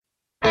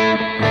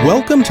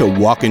Welcome to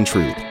Walk in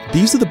Truth.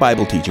 These are the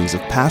Bible teachings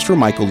of Pastor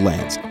Michael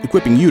Lance,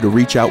 equipping you to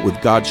reach out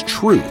with God's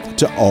truth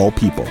to all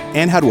people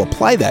and how to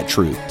apply that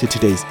truth to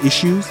today's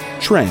issues,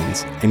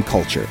 trends, and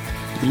culture.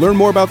 You can learn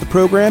more about the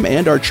program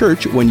and our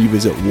church when you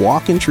visit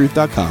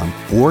walkintruth.com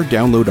or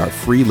download our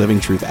free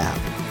Living Truth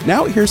app.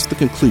 Now here's the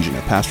conclusion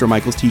of Pastor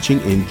Michael's teaching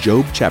in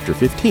Job chapter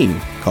 15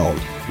 called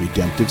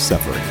Redemptive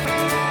Suffering.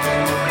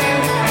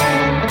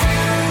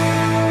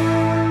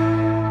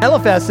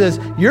 Eliphaz says,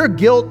 your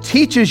guilt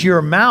teaches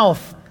your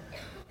mouth.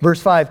 Verse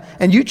 5,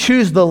 and you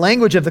choose the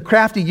language of the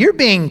crafty. You're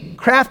being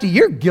crafty.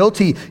 You're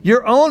guilty.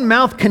 Your own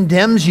mouth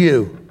condemns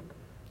you,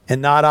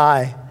 and not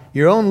I.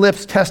 Your own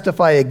lips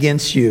testify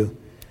against you.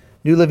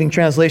 New Living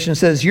Translation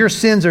says, your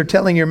sins are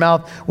telling your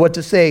mouth what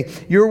to say.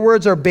 Your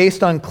words are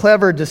based on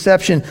clever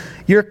deception.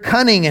 You're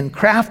cunning and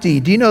crafty.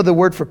 Do you know the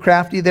word for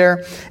crafty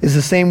there is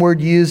the same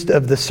word used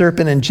of the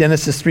serpent in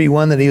Genesis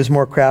 3:1, that he was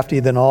more crafty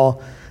than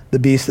all the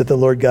beasts that the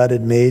Lord God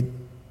had made?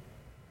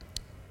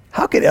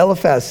 How could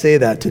Eliphaz say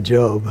that to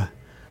Job?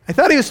 I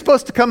thought he was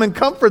supposed to come and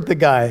comfort the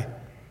guy.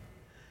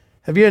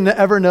 Have you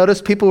ever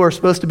noticed people who are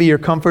supposed to be your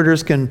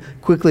comforters can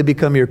quickly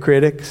become your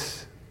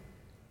critics?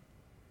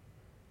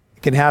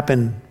 It can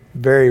happen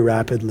very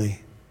rapidly.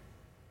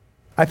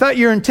 I thought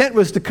your intent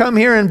was to come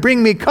here and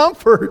bring me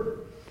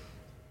comfort.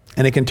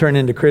 And it can turn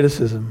into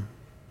criticism.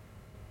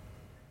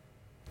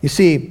 You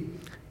see,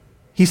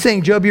 he's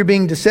saying, Job, you're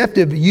being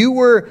deceptive.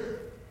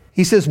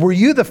 He says, were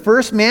you the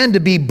first man to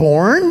be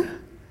born?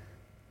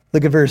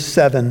 Look at verse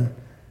 7.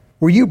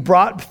 Were you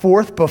brought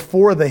forth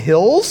before the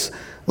hills,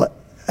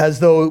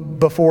 as though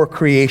before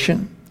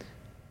creation?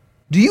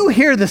 Do you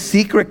hear the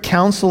secret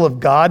counsel of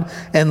God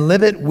and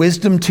live it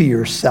wisdom to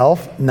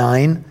yourself?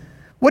 9.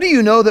 What do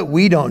you know that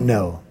we don't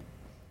know?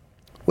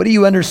 What do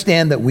you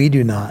understand that we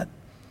do not?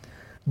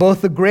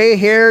 Both the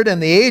gray-haired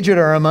and the aged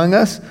are among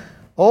us,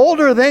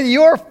 older than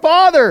your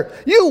father,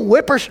 you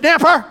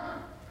whippersnapper.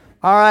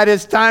 All right,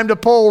 it's time to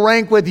pull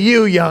rank with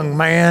you, young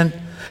man.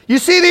 You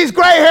see these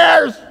gray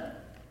hairs?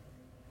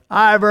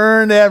 I've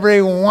earned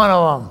every one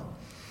of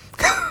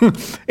them.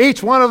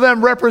 Each one of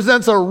them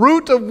represents a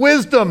root of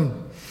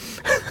wisdom.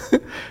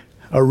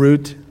 A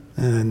root?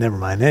 Never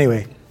mind.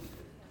 Anyway.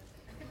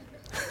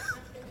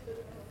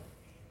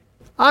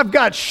 I've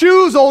got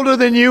shoes older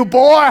than you,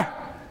 boy.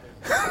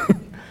 I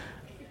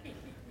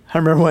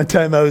remember one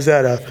time I was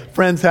at a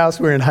friend's house.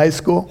 We were in high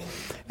school.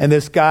 And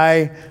this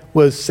guy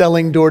was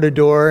selling door to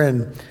door.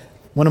 And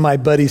one of my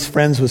buddy's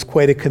friends was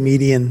quite a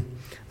comedian.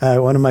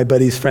 One of my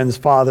buddy's friend's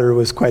father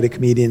was quite a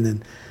comedian,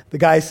 and the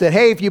guy said,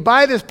 hey, if you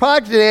buy this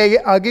product today,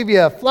 I'll give you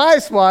a fly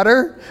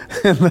swatter.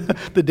 And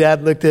the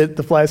dad looked at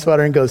the fly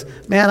swatter and goes,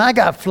 man, I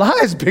got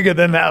flies bigger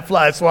than that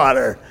fly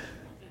swatter.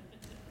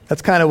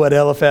 That's kind of what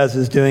Eliphaz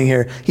is doing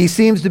here. He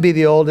seems to be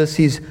the oldest.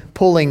 He's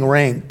pulling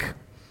rank.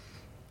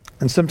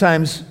 And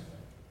sometimes,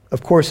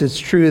 of course, it's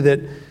true that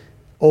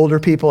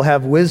older people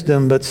have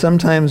wisdom, but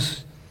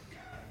sometimes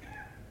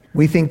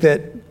we think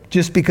that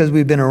just because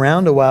we've been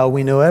around a while,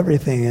 we know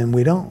everything, and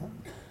we don't.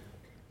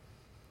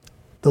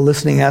 The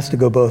listening has to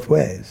go both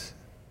ways.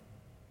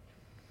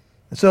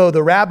 So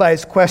the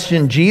rabbis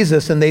questioned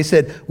Jesus, and they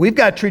said, we've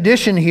got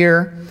tradition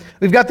here.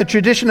 We've got the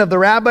tradition of the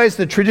rabbis,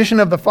 the tradition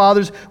of the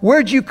fathers.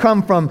 Where'd you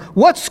come from?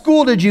 What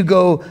school did you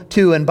go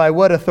to, and by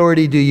what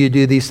authority do you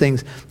do these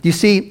things? You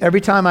see,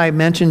 every time I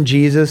mention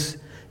Jesus,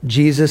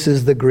 Jesus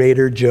is the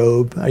greater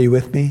Job. Are you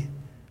with me?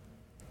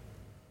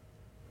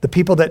 The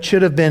people that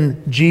should have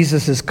been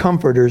Jesus'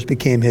 comforters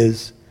became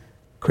his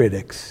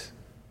critics.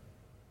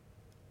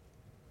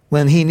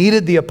 When he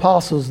needed the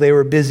apostles, they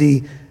were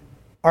busy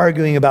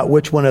arguing about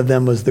which one of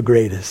them was the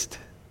greatest.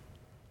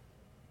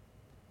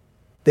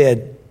 They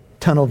had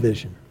tunnel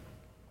vision.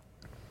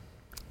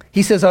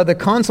 He says, are the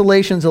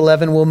consolations,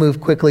 11, we'll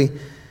move quickly,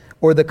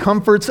 or the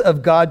comforts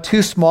of God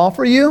too small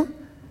for you?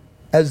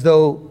 As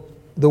though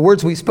the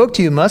words we spoke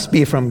to you must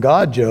be from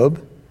God,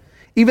 Job.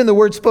 Even the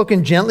words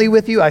spoken gently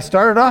with you, I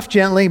started off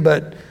gently,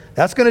 but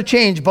that's going to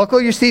change.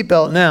 Buckle your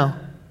seatbelt now.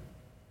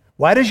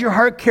 Why does your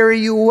heart carry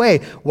you away?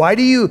 Why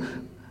do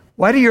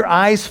your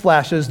eyes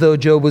flash as though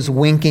Job was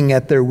winking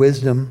at their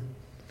wisdom?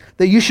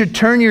 That you should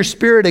turn your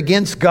spirit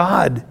against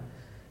God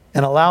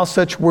and allow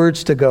such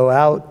words to go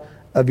out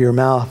of your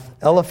mouth.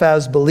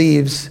 Eliphaz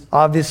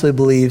obviously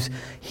believes,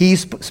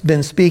 he's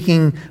been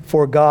speaking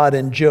for God,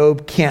 and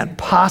Job can't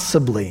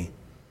possibly.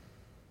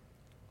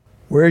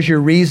 Where's your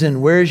reason?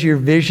 Where's your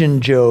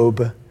vision,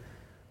 Job?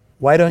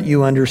 Why don't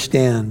you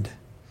understand?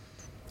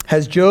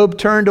 Has Job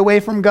turned away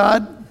from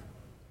God?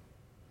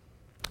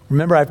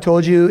 Remember, I've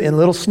told you in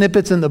little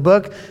snippets in the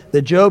book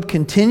that Job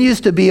continues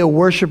to be a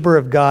worshiper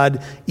of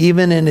God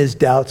even in his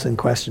doubts and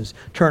questions.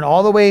 Turn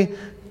all the way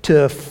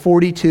to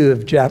 42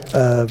 of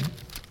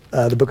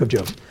the book of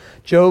Job.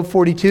 Job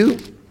 42.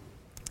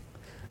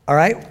 All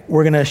right,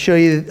 we're going to show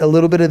you a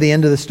little bit of the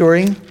end of the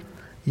story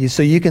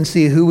so you can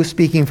see who was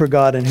speaking for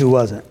God and who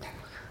wasn't.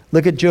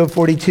 Look at Job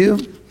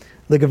 42.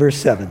 Look at verse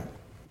 7.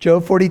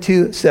 Job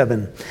 42,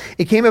 7.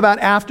 It came about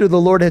after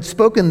the Lord had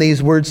spoken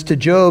these words to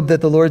Job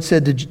that the Lord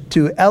said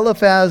to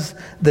Eliphaz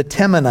the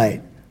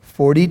Temanite,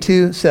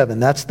 42:7.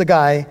 That's the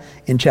guy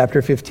in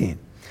chapter 15.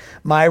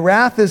 My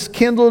wrath is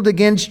kindled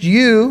against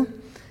you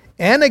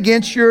and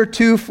against your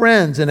two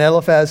friends. And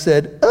Eliphaz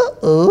said,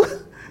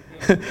 uh-oh,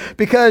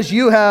 because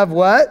you have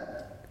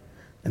what?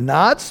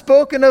 Not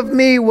spoken of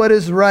me what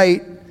is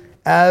right,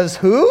 as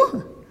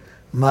who?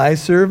 My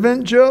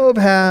servant Job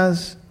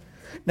has.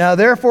 Now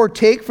therefore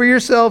take for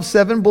yourselves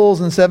 7 bulls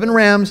and 7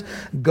 rams,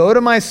 go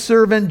to my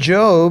servant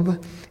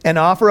Job, and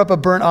offer up a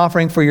burnt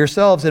offering for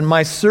yourselves. And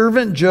my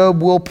servant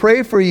Job will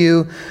pray for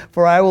you,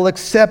 for I will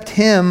accept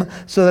him,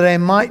 so that I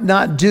might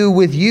not do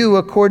with you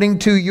according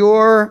to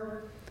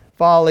your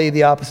folly,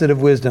 the opposite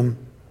of wisdom.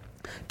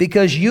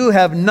 Because you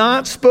have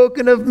not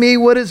spoken of me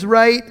what is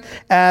right,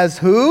 as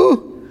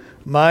who?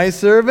 My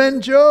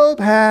servant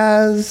Job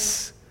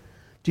has.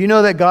 Do you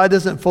know that God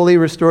doesn't fully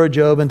restore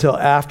Job until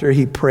after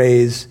he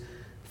prays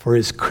for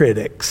his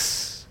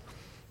critics?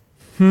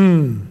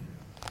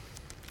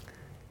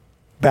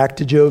 Back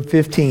to Job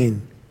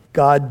 15.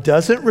 God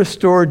doesn't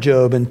restore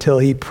Job until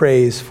he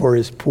prays for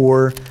his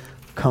poor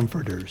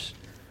comforters.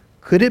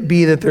 Could it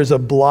be that there's a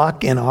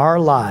block in our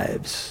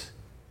lives,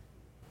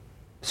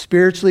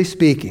 spiritually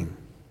speaking,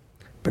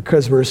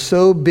 because we're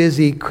so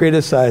busy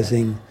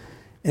criticizing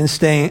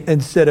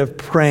instead of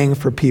praying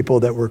for people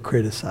that we're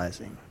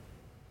criticizing?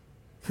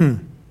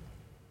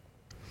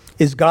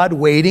 Is God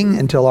waiting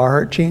until our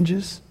heart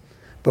changes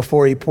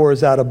before he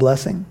pours out a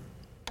blessing?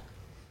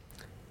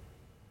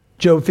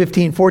 Job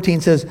 15:14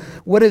 says,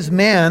 what is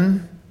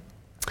man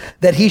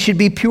that he should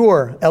be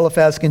pure?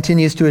 Eliphaz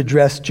continues to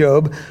address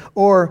Job.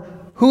 Or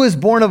who is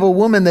born of a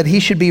woman that he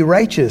should be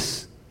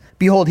righteous?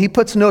 Behold, he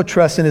puts no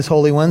trust in his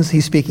holy ones.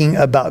 He's speaking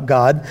about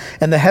God.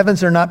 And the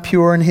heavens are not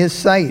pure in his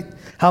sight.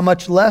 How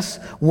much less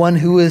one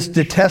who is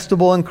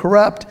detestable and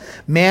corrupt,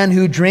 man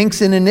who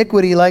drinks in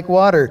iniquity like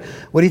water.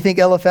 What do you think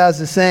Eliphaz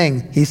is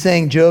saying? He's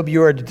saying, Job,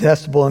 you are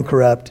detestable and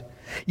corrupt.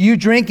 You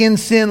drink in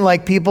sin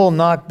like people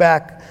knock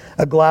back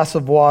a glass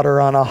of water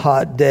on a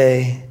hot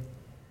day.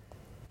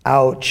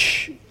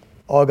 Ouch.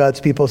 All God's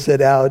people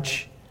said,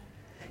 ouch.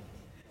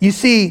 You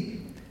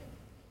see,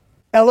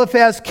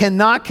 Eliphaz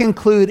cannot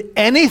conclude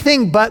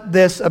anything but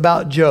this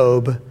about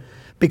Job,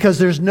 because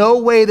there's no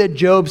way that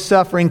Job's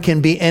suffering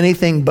can be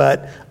anything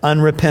but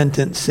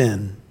unrepentant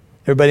sin.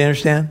 Everybody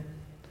understand?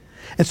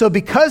 And so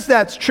because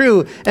that's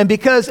true, and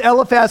because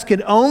Eliphaz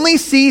could only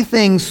see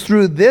things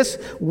through this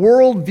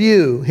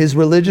worldview, his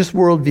religious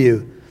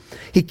worldview,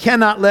 he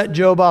cannot let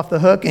Job off the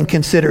hook and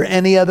consider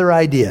any other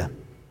idea.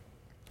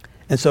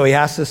 And so he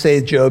has to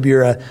say, Job,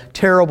 you're a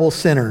terrible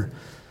sinner.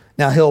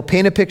 Now he'll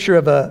paint a picture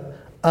of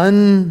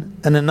an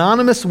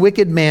anonymous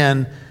wicked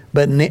man,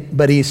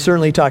 but he's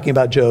certainly talking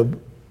about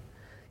Job.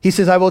 He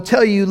says, I will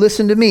tell you,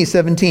 listen to me,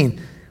 17.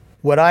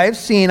 What I have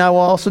seen, I will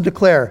also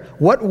declare.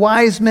 What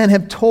wise men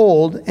have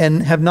told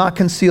and have not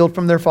concealed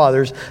from their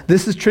fathers.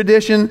 This is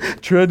tradition.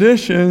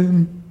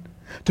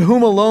 To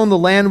whom alone the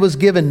land was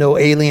given, no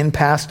alien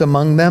passed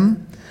among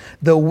them.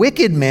 The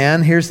wicked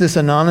man, here's this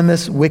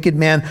anonymous wicked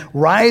man,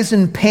 rise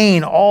in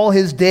pain all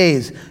his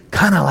days,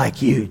 kind of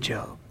like you,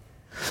 Job.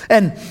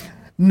 And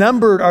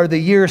numbered are the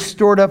years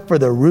stored up for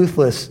the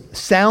ruthless.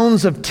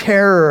 Sounds of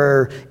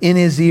terror in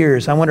his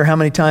ears. I wonder how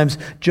many times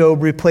Job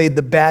replayed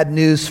the bad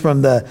news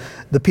from the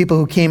people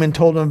who came and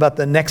told him about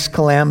the next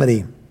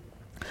calamity.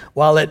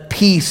 While at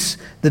peace,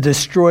 the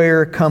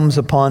destroyer comes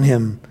upon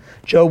him.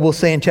 Job will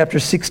say in chapter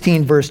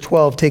 16, verse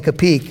 12, take a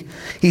peek.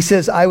 He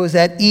says, I was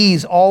at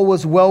ease, all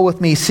was well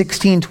with me,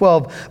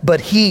 16:12, but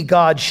he,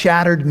 God,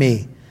 shattered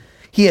me.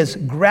 He has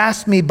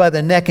grasped me by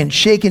the neck and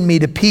shaken me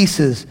to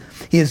pieces.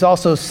 He has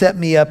also set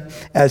me up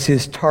as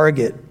his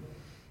target.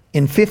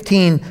 In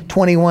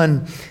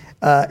 15:21,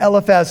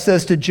 Eliphaz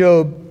says to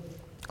Job,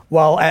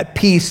 while at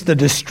peace, the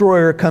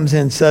destroyer comes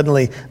in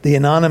suddenly. The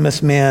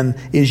anonymous man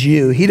is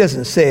you. He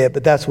doesn't say it,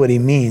 but that's what he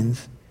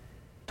means.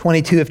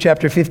 22 of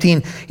chapter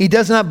 15, he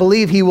does not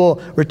believe he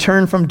will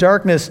return from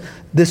darkness.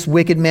 This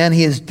wicked man,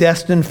 he is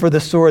destined for the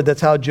sword.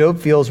 That's how Job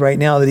feels right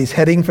now, that he's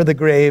heading for the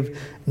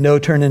grave, no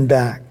turning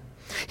back.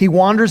 He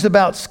wanders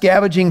about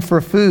scavenging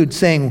for food,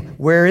 saying,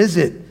 where is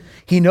it?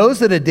 He knows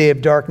that a day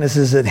of darkness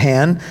is at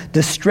hand.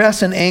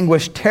 Distress and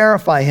anguish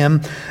terrify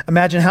him.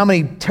 Imagine how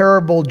many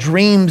terrible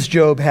dreams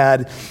Job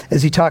had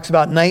as he talks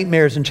about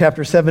nightmares in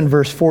chapter 7,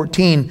 verse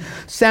 14.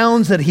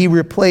 Sounds that he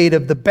replayed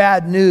of the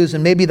bad news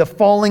and maybe the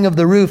falling of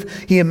the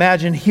roof. He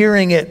imagined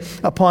hearing it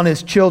upon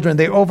his children.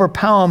 They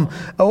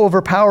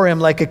overpower him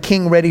like a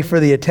king ready for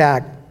the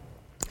attack.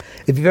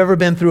 If you've ever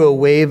been through a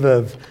wave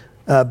of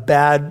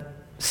bad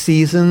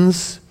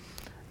seasons,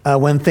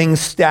 when things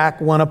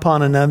stack one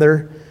upon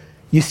another,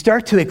 you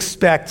start to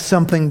expect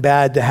something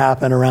bad to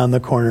happen around the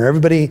corner.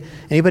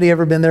 Anybody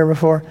ever been there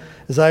before?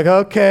 It's like,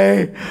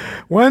 okay,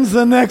 when's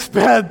the next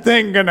bad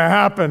thing going to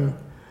happen?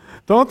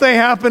 Don't they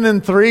happen in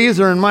threes,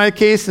 or in my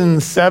case, in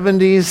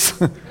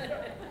 70s?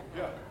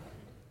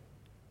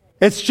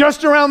 It's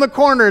just around the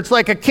corner. It's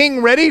like a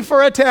king ready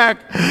for attack.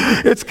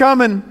 It's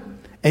coming.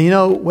 And you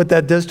know what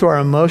that does to our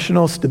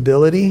emotional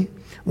stability?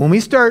 When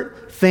we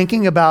start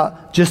thinking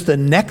about just the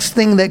next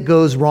thing that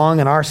goes wrong,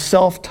 and our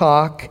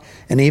self-talk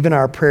and even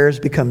our prayers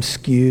become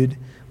skewed,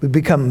 We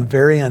become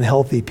very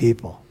unhealthy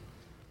people.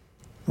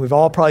 We've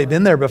all probably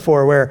been there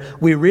before where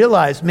we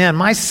realize, man,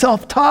 my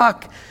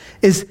self-talk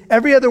is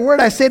every other word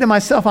I say to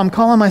myself, I'm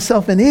calling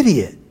myself an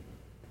idiot.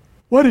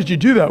 Why did you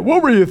do that?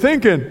 What were you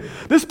thinking?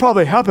 This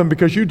probably happened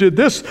because you did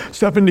this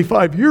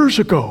 75 years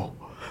ago.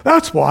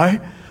 That's why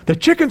the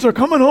chickens are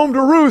coming home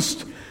to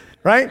roost,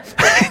 right?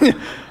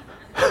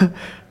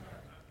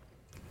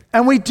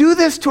 And we do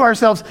this to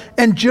ourselves.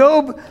 And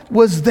Job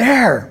was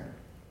there.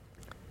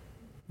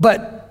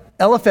 But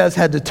Eliphaz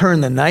had to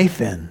turn the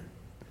knife in.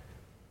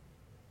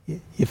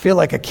 You feel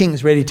like a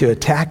king's ready to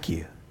attack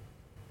you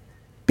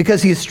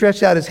because he has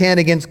stretched out his hand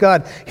against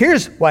God.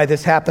 Here's why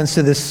this happens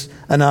to this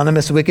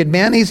anonymous wicked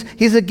man.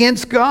 He's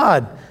against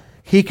God.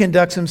 He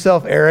conducts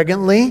himself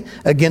arrogantly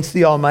against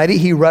the Almighty.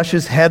 He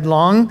rushes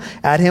headlong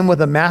at him with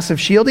a massive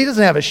shield. He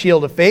doesn't have a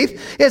shield of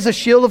faith. He has a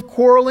shield of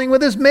quarreling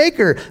with his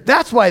maker.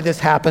 That's why this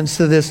happens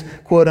to this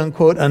quote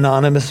unquote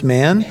anonymous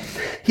man.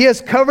 He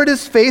has covered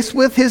his face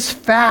with his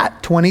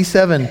fat,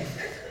 27.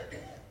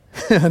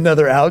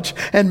 Another ouch.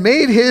 And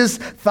made his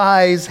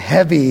thighs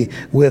heavy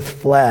with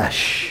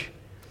flesh.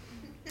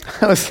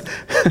 I was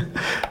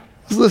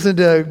listening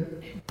to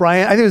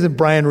Brian, I think it was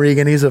Brian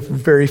Regan. He's a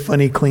very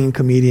funny, clean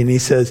comedian. He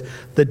says,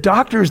 the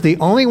doctor is the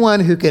only one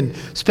who can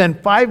spend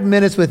 5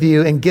 minutes with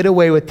you and get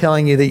away with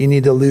telling you that you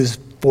need to lose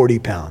 40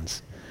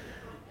 pounds.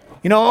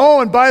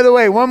 And by the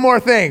way, one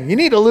more thing. You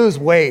need to lose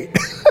weight.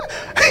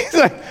 He's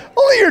like,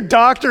 only your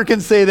doctor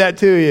can say that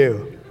to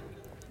you.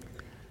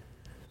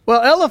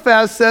 Well,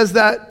 Eliphaz says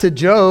that to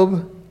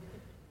Job.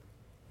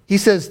 He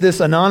says, this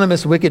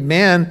anonymous wicked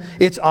man,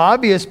 it's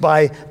obvious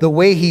by the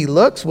way he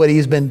looks what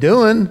he's been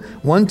doing.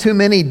 One too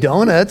many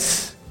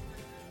donuts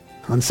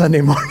on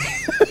Sunday morning.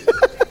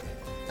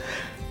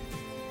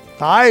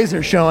 Eyes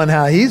are showing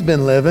how he's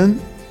been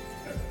living.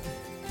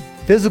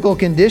 Physical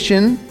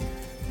condition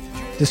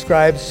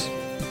describes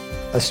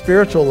a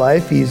spiritual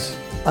life. He's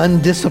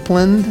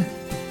undisciplined.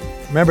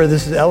 Remember,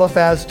 this is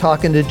Eliphaz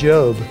talking to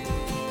Job,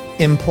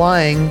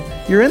 implying,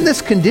 you're in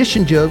this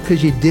condition, Job,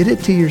 because you did it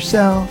to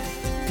yourself.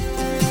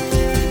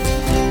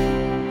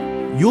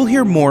 You'll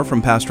hear more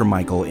from Pastor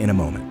Michael in a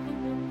moment.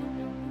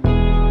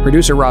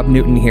 Producer Rob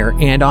Newton here,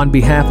 and on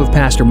behalf of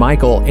Pastor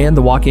Michael and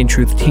the Walk in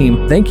Truth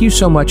team, thank you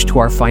so much to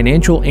our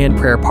financial and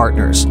prayer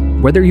partners.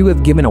 Whether you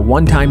have given a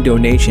one-time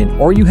donation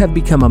or you have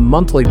become a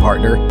monthly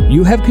partner,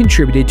 you have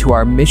contributed to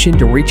our mission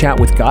to reach out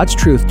with God's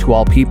truth to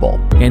all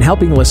people and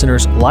helping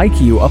listeners like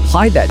you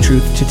apply that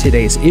truth to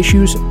today's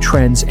issues,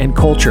 trends, and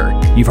culture.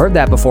 You've heard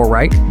that before,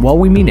 right? Well,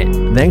 we mean it.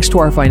 Thanks to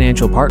our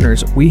financial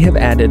partners, we have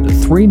added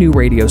 3 new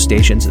radio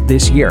stations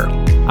this year.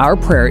 Our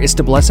prayer is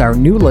to bless our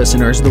new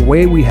listeners the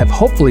way we have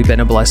hopefully been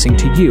a blessing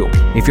to you.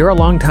 If you're a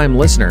longtime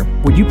listener,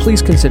 would you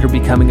please consider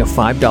becoming a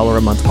 $5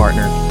 a month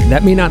partner?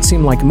 That may not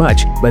seem like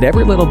much, but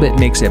every little bit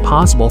makes it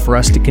possible for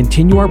us to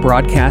continue our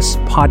broadcasts,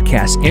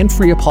 podcasts, and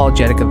free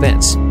apologetic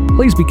events.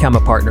 Please become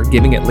a partner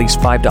giving at least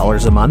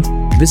 $5 a month.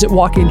 Visit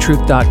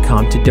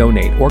walkintruth.com to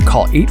donate or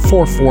call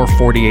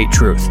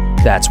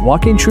 844-48-TRUTH. That's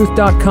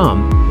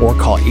walkintruth.com or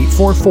call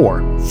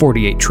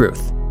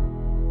 844-48-TRUTH.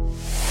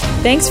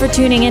 Thanks for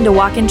tuning in to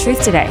Walk in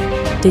Truth today.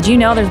 Did you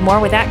know there's more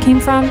where that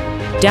came from?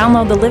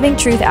 Download the Living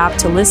Truth app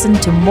to listen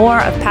to more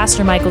of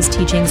Pastor Michael's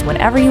teachings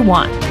whenever you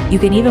want. You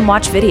can even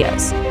watch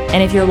videos.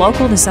 And if you're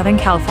local to Southern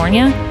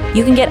California,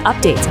 you can get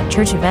updates on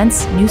church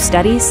events, new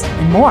studies,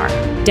 and more.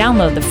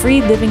 Download the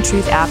free Living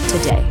Truth app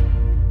today.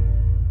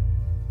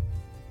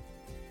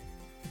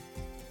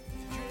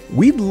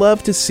 We'd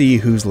love to see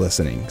who's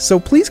listening, so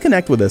please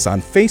connect with us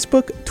on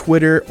Facebook,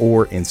 Twitter,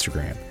 or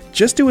Instagram.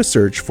 Just do a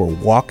search for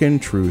Walk in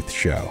Truth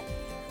Show.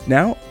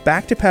 Now,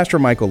 back to Pastor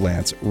Michael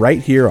Lance right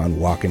here on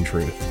Walk in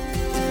Truth.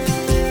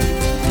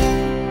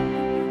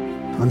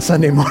 On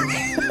Sunday morning.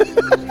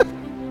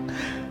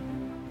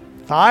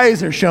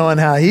 Eyes are showing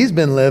how he's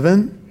been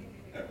living.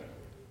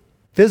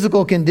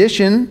 Physical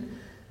condition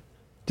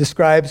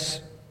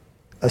describes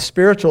a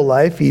spiritual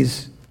life.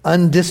 He's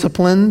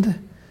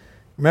undisciplined.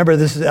 Remember,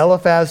 this is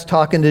Eliphaz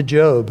talking to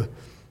Job,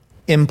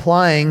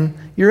 implying,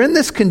 you're in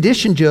this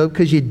condition, Job,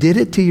 because you did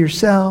it to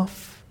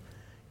yourself.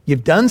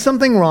 You've done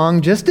something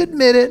wrong, just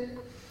admit it.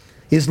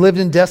 He's lived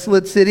in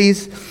desolate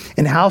cities,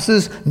 in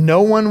houses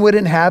no one would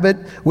inhabit,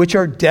 which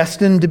are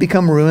destined to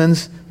become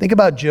ruins. Think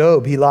about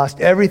Job. He lost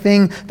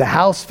everything. The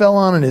house fell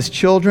on and his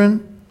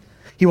children.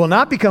 He will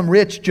not become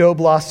rich.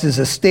 Job lost his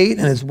estate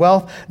and his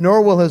wealth,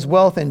 nor will his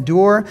wealth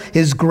endure.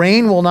 His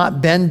grain will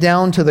not bend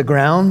down to the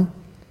ground.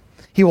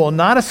 He will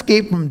not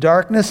escape from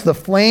darkness. The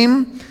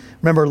flame,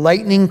 remember,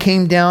 lightning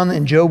came down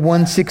in Job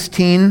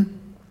 1:16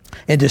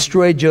 and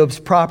destroyed Job's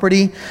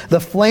property. The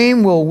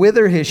flame will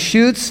wither his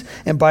shoots,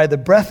 and by the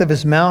breath of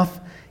his mouth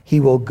he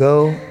will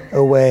go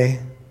away.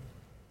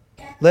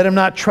 Let him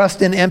not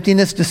trust in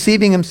emptiness,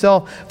 deceiving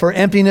himself, for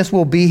emptiness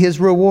will be his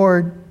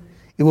reward.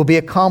 It will be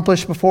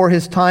accomplished before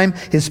his time.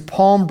 His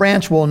palm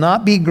branch will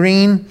not be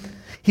green.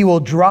 He will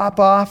drop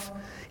off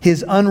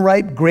his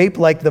unripe grape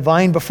like the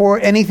vine. Before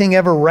anything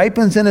ever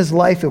ripens in his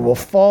life, it will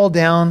fall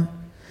down.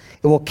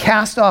 It will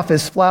cast off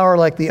his flower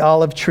like the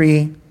olive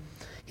tree.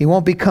 He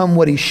won't become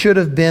what he should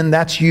have been.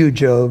 That's you,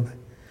 Job.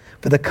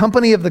 For the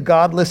company of the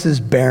godless is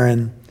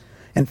barren,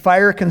 and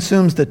fire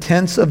consumes the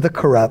tents of the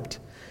corrupt.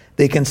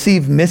 They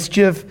conceive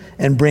mischief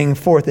and bring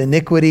forth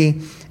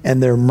iniquity,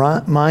 and their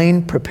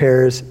mind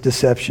prepares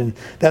deception.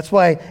 That's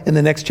why in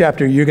the next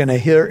chapter you're going to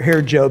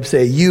hear Job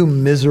say, you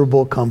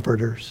miserable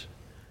comforters.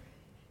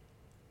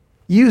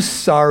 You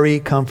sorry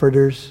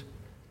comforters.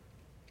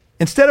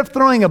 Instead of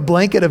throwing a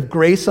blanket of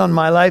grace on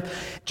my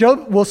life,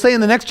 Job will say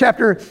in the next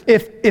chapter,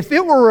 if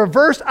it were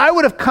reversed, I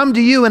would have come to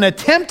you and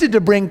attempted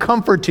to bring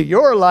comfort to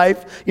your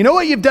life. You know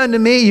what you've done to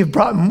me? You've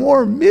brought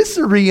more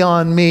misery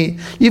on me.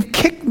 You've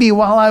kicked me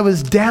while I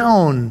was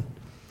down.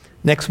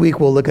 Next week,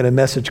 we'll look at a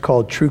message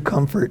called True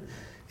Comfort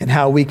and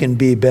how we can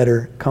be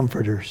better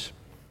comforters.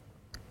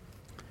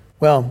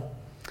 Well,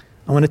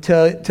 I want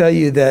to tell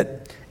you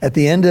that at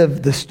the end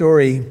of the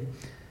story,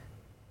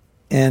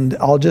 and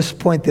I'll just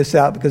point this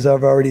out because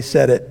I've already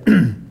said it.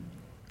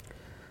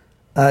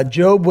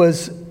 Job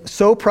was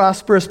so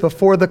prosperous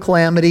before the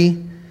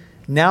calamity.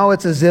 Now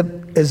it's as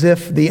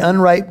if the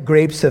unripe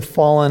grapes have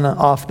fallen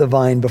off the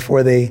vine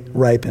before they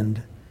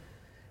ripened.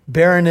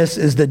 Barrenness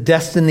is the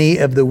destiny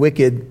of the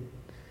wicked.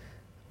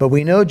 But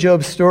we know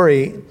Job's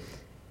story,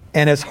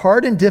 and as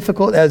hard and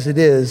difficult as it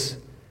is,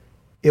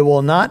 it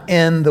will not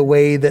end the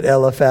way that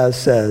Eliphaz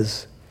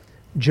says.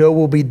 Job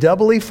will be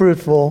doubly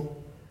fruitful.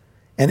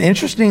 And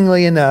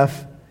interestingly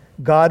enough,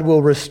 God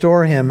will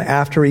restore him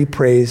after he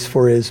prays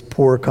for his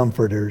poor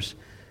comforters.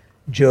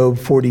 Job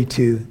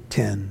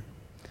 42:10.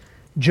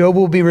 Job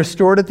will be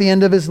restored at the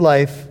end of his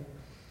life.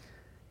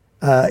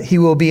 He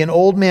will be an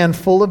old man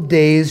full of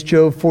days,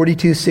 Job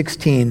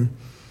 42:16.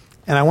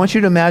 And I want you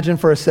to imagine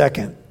for a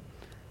second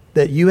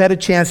that you had a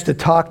chance to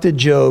talk to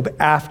Job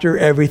after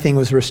everything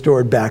was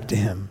restored back to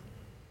him.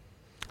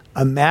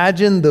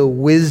 Imagine the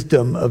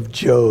wisdom of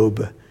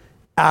Job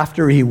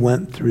after he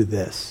went through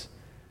this.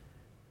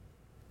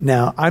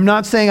 Now, I'm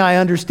not saying I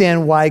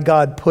understand why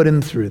God put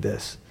him through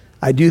this.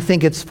 I do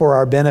think it's for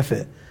our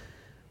benefit.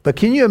 But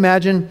can you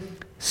imagine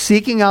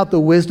seeking out the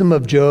wisdom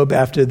of Job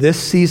after this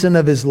season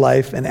of his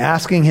life and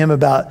asking him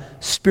about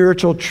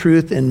spiritual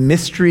truth and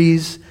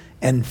mysteries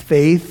and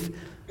faith?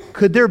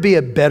 Could there be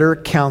a better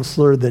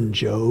counselor than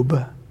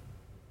Job?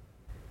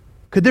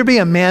 Could there be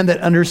a man that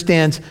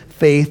understands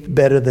faith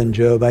better than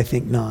Job? I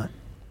think not.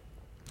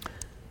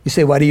 You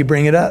say, why do you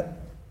bring it up?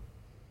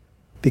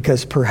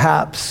 Because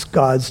perhaps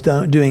God's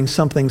doing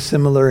something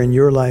similar in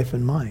your life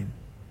and mine.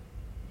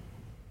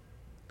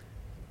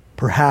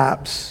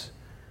 Perhaps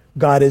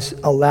God has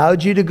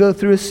allowed you to go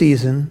through a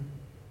season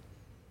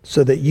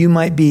so that you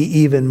might be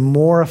even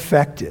more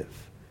effective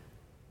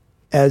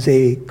as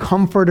a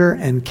comforter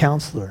and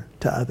counselor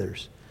to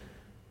others.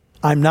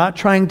 I'm not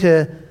trying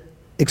to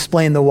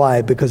explain the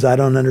why because I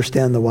don't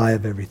understand the why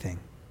of everything.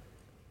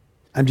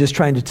 I'm just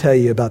trying to tell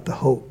you about the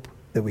hope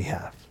that we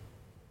have.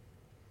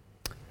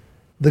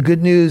 The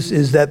good news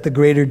is that the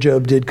greater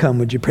Job did come.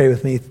 Would you pray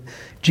with me?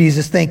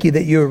 Jesus, thank you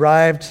that you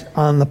arrived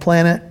on the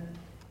planet.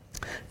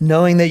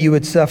 Knowing that you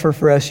would suffer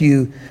for us,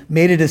 you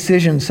made a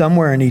decision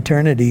somewhere in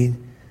eternity.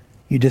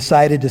 You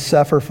decided to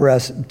suffer for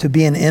us, to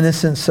be an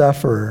innocent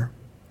sufferer,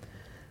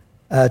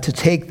 to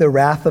take the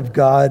wrath of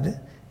God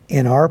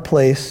in our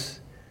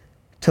place,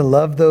 to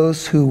love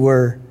those who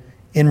were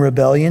in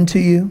rebellion to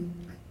you,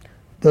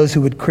 those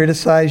who would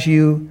criticize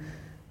you,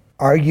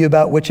 argue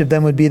about which of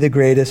them would be the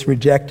greatest,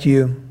 reject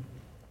you,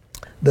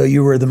 though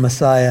you were the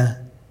Messiah,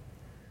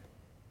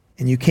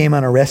 and you came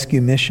on a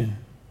rescue mission.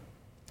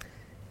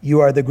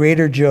 You are the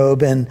greater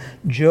Job, and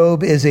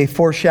Job is a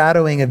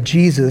foreshadowing of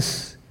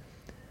Jesus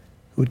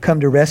who would come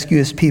to rescue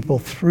his people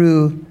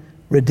through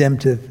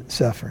redemptive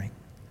suffering.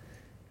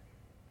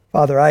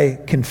 Father, I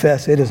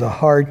confess it is a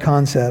hard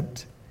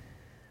concept,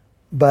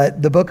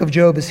 but the book of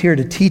Job is here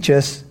to teach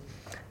us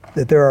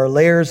that there are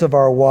layers of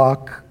our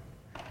walk.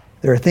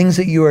 There are things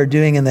that you are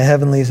doing in the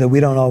heavenlies that we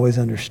don't always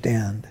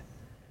understand.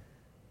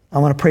 I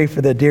want to pray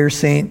for the dear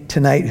saint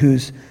tonight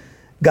who's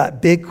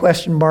got big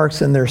question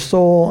marks in their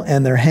soul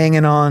and they're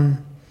hanging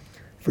on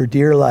for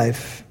dear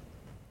life,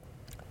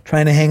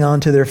 trying to hang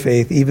on to their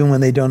faith even when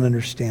they don't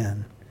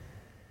understand.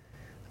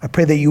 I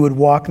pray that you would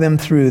walk them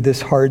through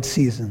this hard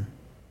season.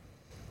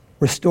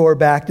 Restore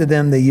back to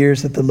them the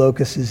years that the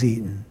locust has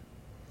eaten.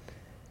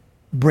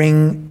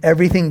 Bring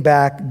everything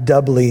back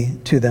doubly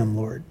to them,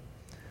 Lord.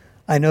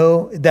 I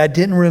know that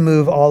didn't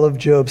remove all of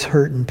Job's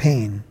hurt and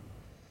pain,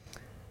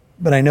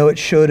 but I know it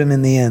showed him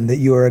in the end that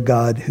you are a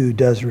God who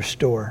does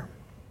restore,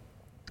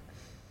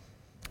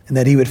 and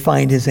that he would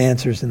find his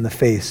answers in the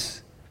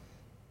face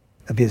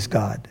of his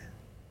God.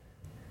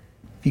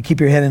 If you keep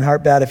your head and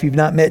heart bowed, if you've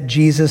not met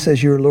Jesus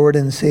as your Lord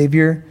and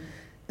Savior,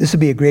 this would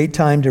be a great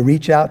time to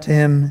reach out to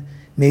him,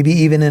 maybe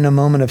even in a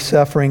moment of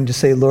suffering, to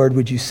say, Lord,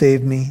 would you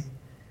save me?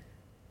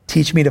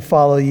 Teach me to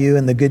follow you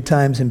in the good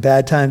times and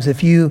bad times.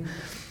 If you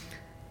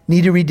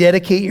need to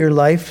rededicate your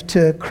life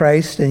to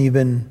Christ and you've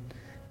been,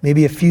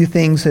 maybe a few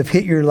things have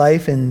hit your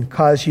life and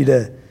caused you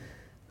to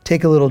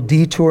take a little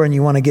detour and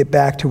you want to get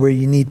back to where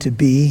you need to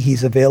be,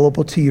 he's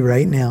available to you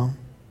right now.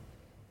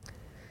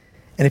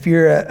 And if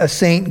you're a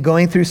saint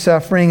going through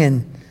suffering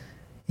and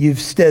You've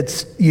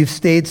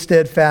stayed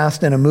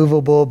steadfast and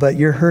immovable, but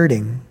you're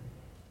hurting.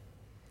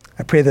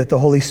 I pray that the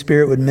Holy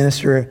Spirit would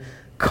minister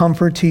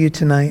comfort to you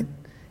tonight.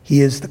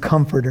 He is the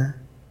comforter.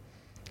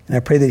 And I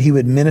pray that he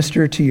would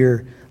minister to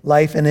your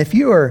life. And if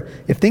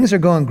things are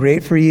going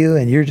great for you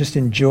and you're just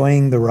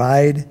enjoying the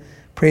ride,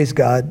 praise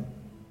God.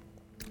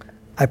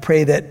 I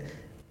pray that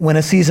when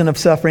a season of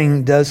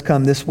suffering does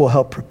come, this will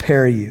help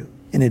prepare you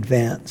in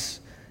advance,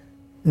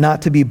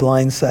 not to be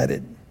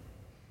blindsided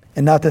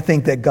and not to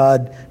think that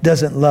God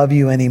doesn't love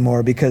you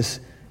anymore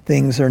because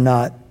things are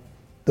not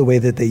the way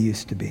that they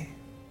used to be.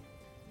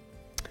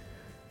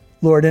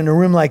 Lord, in a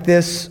room like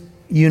this,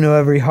 you know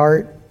every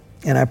heart,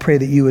 and I pray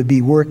that you would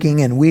be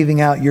working and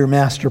weaving out your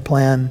master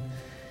plan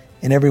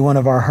in every one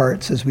of our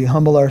hearts as we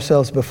humble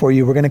ourselves before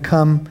you. We're going to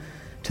come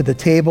to the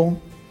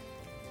table,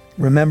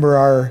 remember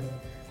our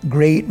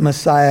great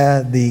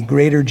Messiah, the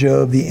greater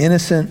Job, the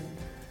innocent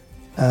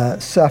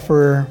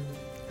sufferer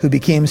who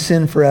became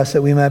sin for us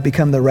that we might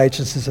become the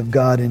righteousness of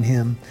God in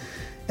him.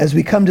 As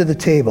we come to the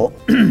table,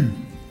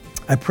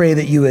 I pray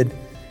that you would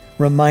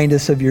remind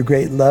us of your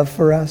great love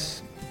for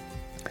us.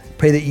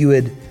 Pray that you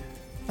would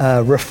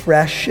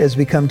refresh as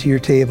we come to your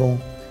table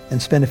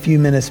and spend a few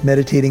minutes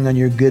meditating on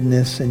your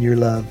goodness and your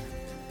love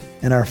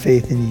and our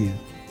faith in you.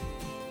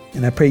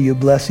 And I pray you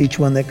bless each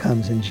one that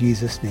comes in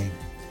Jesus' name.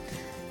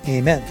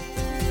 Amen.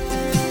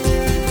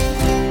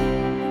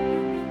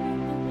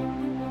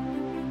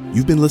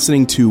 You've been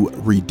listening to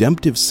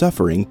Redemptive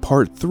Suffering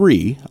Part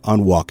 3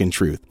 on Walk in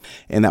Truth,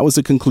 and that was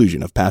the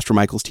conclusion of Pastor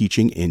Michael's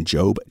teaching in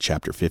Job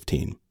chapter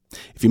 15.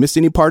 If you missed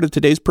any part of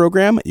today's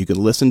program, you can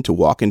listen to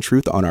Walk in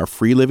Truth on our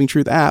free Living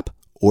Truth app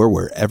or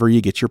wherever you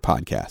get your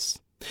podcasts.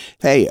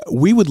 Hey,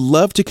 we would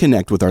love to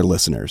connect with our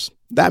listeners.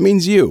 That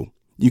means you.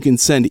 You can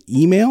send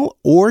email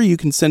or you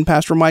can send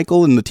Pastor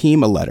Michael and the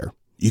team a letter.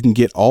 You can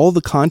get all the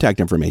contact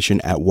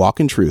information at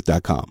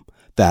walkintruth.com.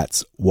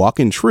 That's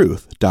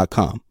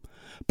walkintruth.com.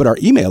 But our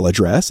email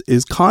address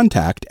is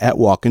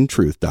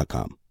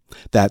contact@walkintruth.com.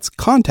 That's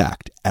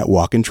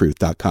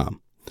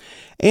contact@walkintruth.com.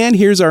 And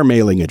here's our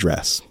mailing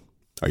address.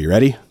 Are you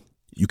ready?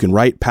 You can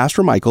write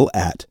Pastor Michael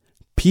at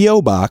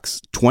P.O.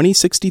 Box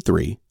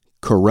 2063,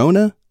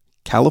 Corona,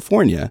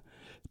 California,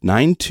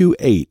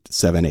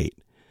 92878.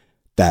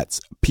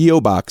 That's P.O.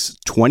 Box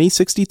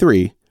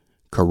 2063,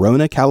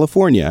 Corona,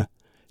 California,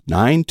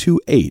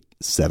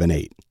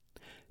 92878.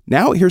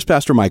 Now here's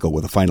Pastor Michael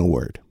with a final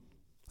word.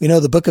 You know,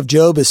 the book of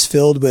Job is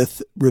filled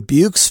with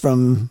rebukes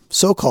from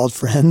so-called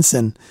friends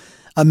and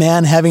a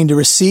man having to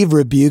receive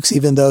rebukes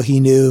even though he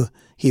knew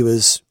he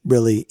was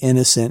really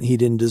innocent. He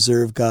didn't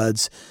deserve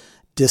God's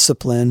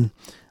discipline.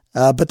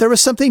 But there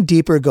was something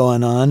deeper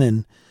going on,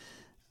 and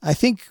I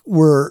think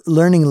we're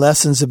learning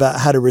lessons about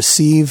how to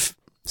receive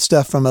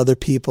stuff from other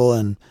people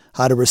and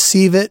how to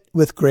receive it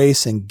with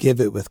grace and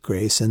give it with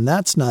grace, and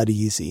that's not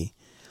easy.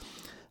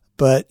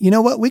 But you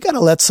know what? We got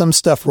to let some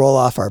stuff roll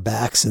off our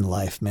backs in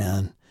life,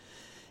 man.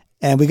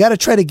 And we got to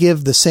try to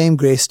give the same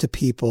grace to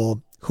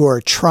people who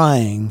are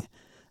trying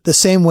the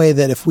same way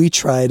that if we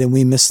tried and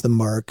we missed the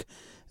mark,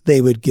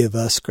 they would give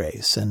us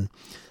grace. And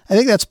I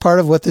think that's part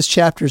of what this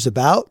chapter is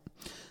about.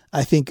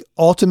 I think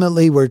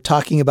ultimately we're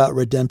talking about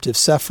redemptive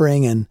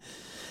suffering, and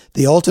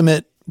the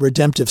ultimate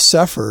redemptive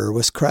sufferer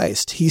was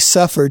Christ. He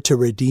suffered to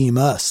redeem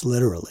us,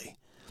 literally.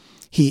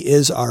 He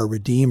is our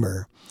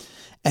Redeemer.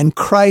 And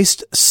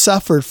Christ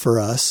suffered for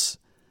us,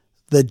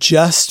 the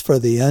just for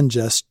the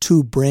unjust,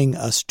 to bring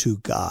us to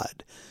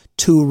God,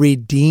 to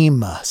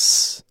redeem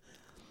us.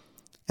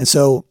 And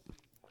so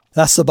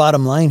that's the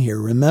bottom line here.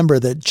 Remember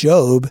that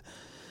Job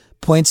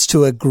points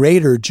to a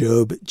greater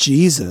Job,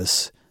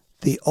 Jesus,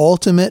 the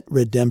ultimate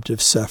redemptive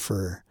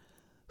sufferer,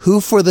 who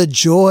for the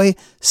joy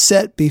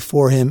set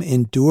before him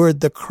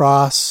endured the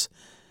cross,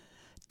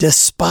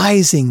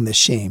 despising the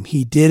shame.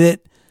 He did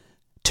it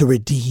to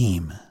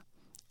redeem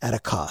at a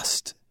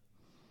cost.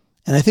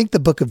 And I think the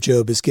book of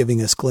Job is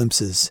giving us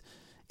glimpses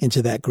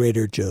into that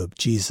greater Job,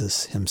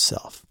 Jesus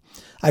himself.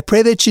 I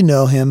pray that you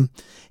know him.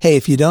 Hey,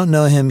 if you don't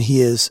know him, he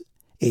is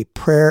a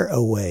prayer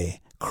away.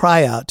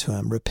 Cry out to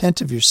him.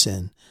 Repent of your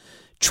sin.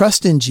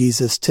 Trust in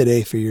Jesus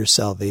today for your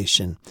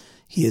salvation.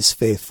 He is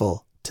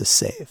faithful to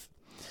save.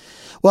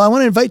 Well, I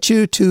want to invite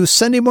you to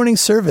Sunday morning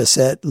service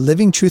at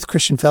Living Truth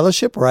Christian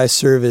Fellowship, where I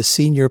serve as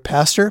senior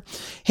pastor.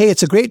 Hey,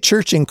 it's a great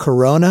church in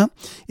Corona.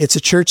 It's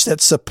a church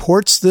that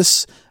supports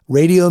this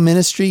radio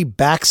ministry,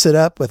 backs it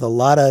up with a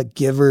lot of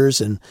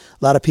givers and a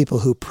lot of people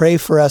who pray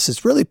for us.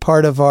 It's really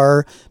part of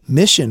our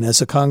mission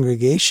as a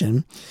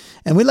congregation.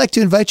 And we'd like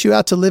to invite you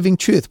out to Living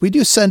Truth. We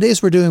do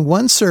Sundays. We're doing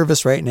one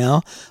service right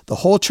now. The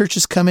whole church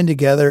is coming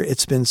together.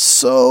 It's been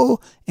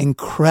so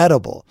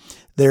incredible.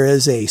 There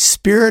is a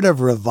spirit of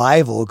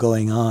revival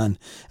going on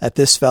at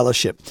this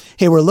fellowship.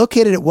 Hey, we're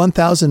located at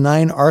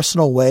 1009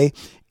 Arsenal Way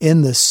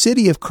in the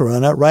city of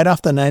Corona, right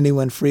off the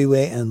 91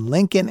 freeway and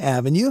Lincoln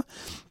Avenue.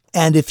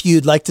 And if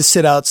you'd like to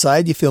sit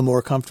outside, you feel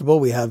more comfortable,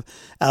 we have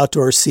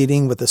outdoor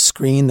seating with a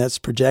screen that's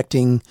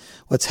projecting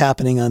what's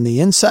happening on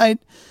the inside.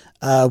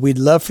 We'd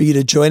love for you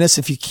to join us.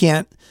 If you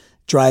can't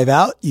drive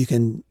out, you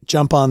can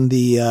jump on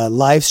the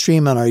live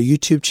stream on our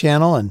YouTube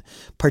channel and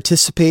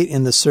participate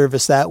in the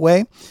service that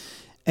way.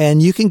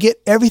 And you can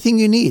get everything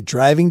you need,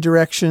 driving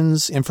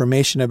directions,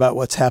 information about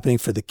what's happening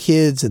for the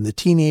kids and the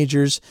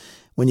teenagers.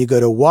 When you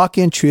go to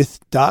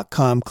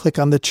walkintruth.com, click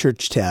on the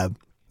church tab,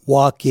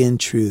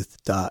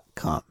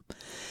 walkintruth.com.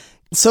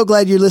 So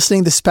glad you're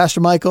listening. This is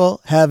Pastor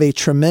Michael. Have a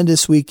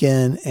tremendous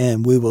weekend,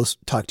 and we will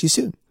talk to you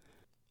soon.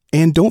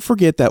 And don't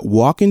forget that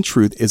Walk in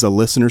Truth is a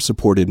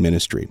listener-supported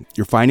ministry.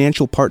 Your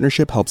financial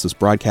partnership helps us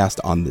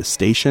broadcast on this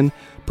station,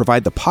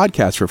 provide the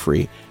podcast for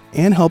free,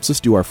 and helps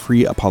us do our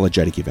free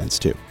apologetic events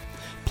too.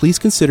 Please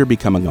consider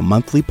becoming a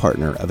monthly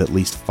partner of at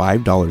least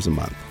 $5 a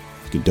month.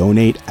 You can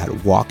donate at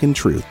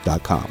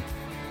walkintruth.com.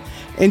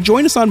 And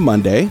join us on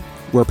Monday,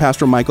 where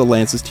Pastor Michael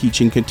Lance's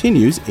teaching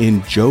continues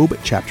in Job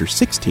chapter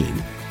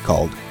 16,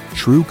 called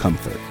True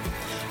Comfort.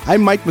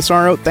 I'm Mike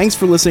Massaro. Thanks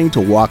for listening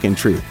to Walk in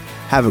Truth.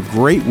 Have a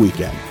great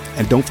weekend.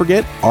 And don't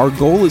forget, our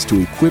goal is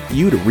to equip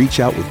you to reach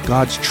out with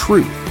God's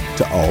truth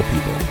to all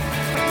people.